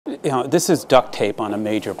This is duct tape on a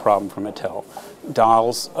major problem for Mattel.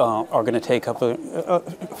 Dolls are going to take up a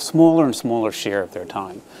smaller and smaller share of their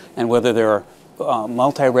time. And whether they're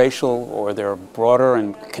multiracial or they're broader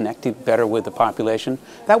and connected better with the population,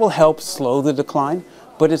 that will help slow the decline,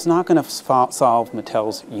 but it's not going to solve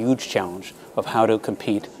Mattel's huge challenge of how to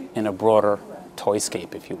compete in a broader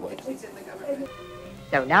toyscape, if you would.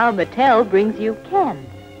 So now Mattel brings you Ken,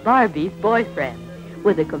 Barbie's boyfriend,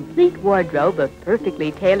 with a complete wardrobe of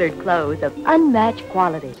perfectly tailored clothes of unmatched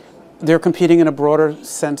quality. They're competing in a broader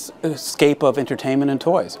scape of entertainment and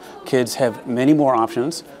toys. Kids have many more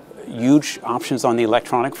options, huge options on the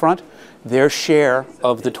electronic front. Their share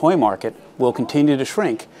of the toy market will continue to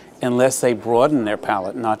shrink unless they broaden their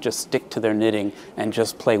palette, not just stick to their knitting and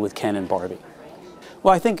just play with Ken and Barbie.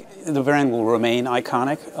 Well, I think the brand will remain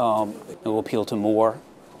iconic. It will appeal to more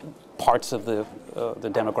parts of the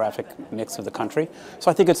demographic mix of the country. So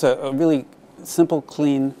I think it's a really simple,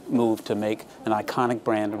 clean move to make an iconic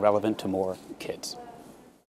brand relevant to more kids.